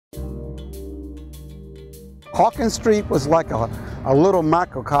Hawkins Street was like a little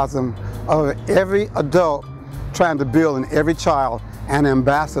microcosm of every adult trying to build in every child an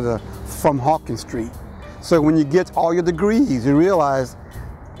ambassador from Hawkins Street. So when you get all your degrees, you realize,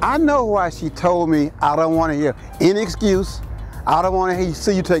 I know why she told me I don't want to hear any excuse. I don't want to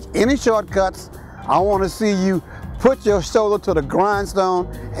see you take any shortcuts. I want to see you put your shoulder to the grindstone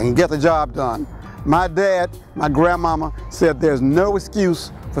and get the job done. My dad, my grandmama said there's no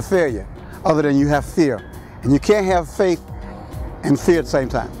excuse for failure other than you have fear. And you can't have faith and fear at the same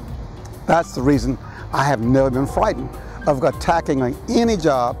time. That's the reason I have never been frightened of attacking any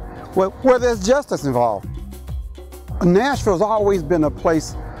job where there's justice involved. Nashville has always been a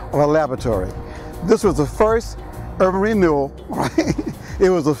place of a laboratory. This was the first urban renewal, right?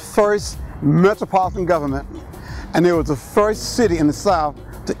 It was the first metropolitan government, and it was the first city in the South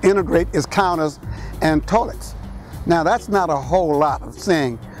to integrate its counters and toilets. Now, that's not a whole lot of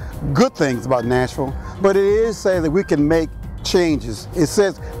saying good things about Nashville, but it is saying that we can make changes. It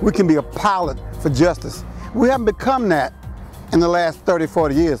says we can be a pilot for justice. We haven't become that in the last 30,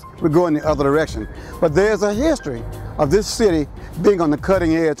 40 years. We're going the other direction. But there's a history of this city being on the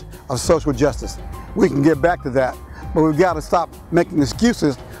cutting edge of social justice. We can get back to that, but we've got to stop making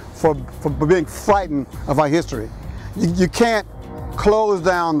excuses for being frightened of our history. You can't close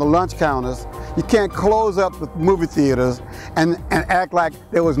down the lunch counters. You can't close up the movie theaters and act like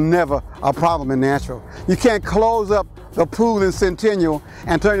there was never a problem in Nashville. You can't close up the pool in Centennial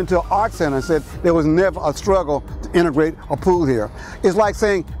and turn it into an art center and say there was never a struggle to integrate a pool here. It's like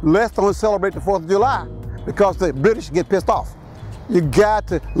saying, let's don't celebrate the 4th of July because the British get pissed off. You got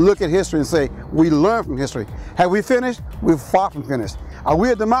to look at history and say, we learn from history. Have we finished? We're far from finished. Are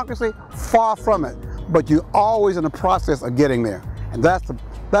we a democracy? Far from it. But you're always in the process of getting there. And that's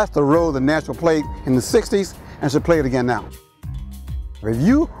the role that Nashville played in the 60s and should play it again now. If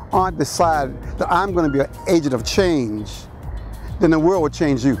you aren't decided that I'm going to be an agent of change, then the world will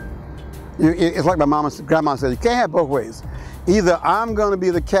change you. It's like my grandma said, you can't have both ways. Either I'm going to be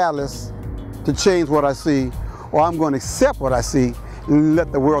the catalyst to change what I see, or I'm going to accept what I see and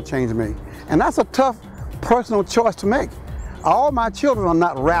let the world change me. And that's a tough personal choice to make. All my children are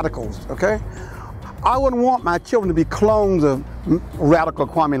not radicals, okay? I wouldn't want my children to be clones of radical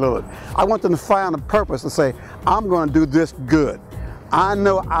Kwame Lillard. I want them to find a purpose to say, I'm going to do this good. I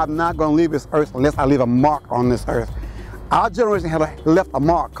know I'm not going to leave this earth unless I leave a mark on this earth. Our generation had left a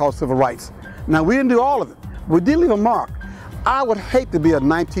mark called civil rights. Now, we didn't do all of it. We did leave a mark. I would hate to be a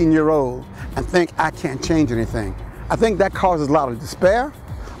 19-year-old and think I can't change anything. I think that causes a lot of despair,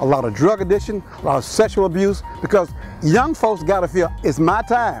 a lot of drug addiction, a lot of sexual abuse, because young folks got to feel, it's my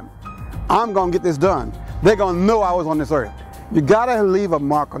time. I'm going to get this done. They're going to know I was on this earth. You got to leave a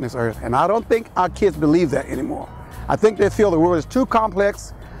mark on this earth, and I don't think our kids believe that anymore. I think they feel the world is too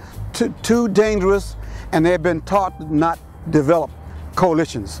complex, too dangerous, and they've been taught to not develop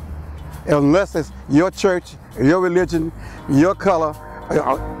coalitions. Unless it's your church, your religion, your color,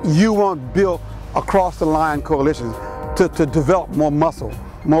 you won't build across the line coalitions to develop more muscle,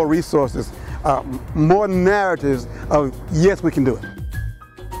 more resources, more narratives of yes, we can do it.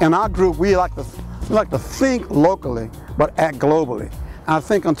 In our group, we like to think locally, but act globally. I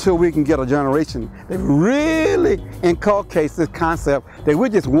think until we can get a generation that really inculcates this concept that we're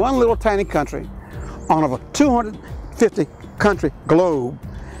just one little tiny country on a 250 country globe,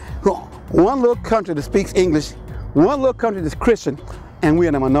 one little country that speaks English, one little country that's Christian, and we're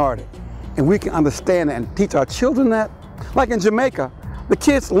in a minority. And we can understand that and teach our children that. Like in Jamaica, the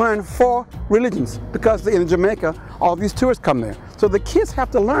kids learn 4 religions because in Jamaica, all these tourists come there. So the kids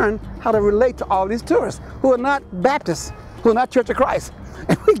have to learn how to relate to all these tourists who are not Baptists, who are not Church of Christ.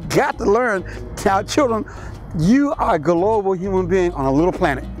 And we got to learn to our children, you are a global human being on a little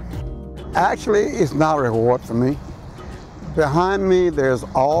planet. Actually, it's not a reward for me. Behind me, there's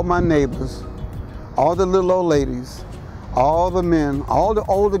all my neighbors, all the little old ladies, all the men, all the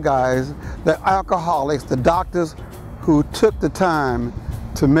older guys, the alcoholics, the doctors who took the time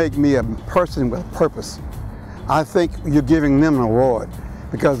to make me a person with a purpose. I think you're giving them an award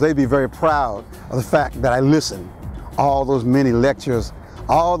because they'd be very proud of the fact that I listened. All those many lectures,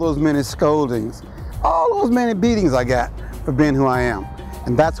 all those many scoldings, all those many beatings I got for being who I am.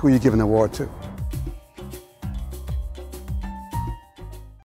 And that's who you give an award to.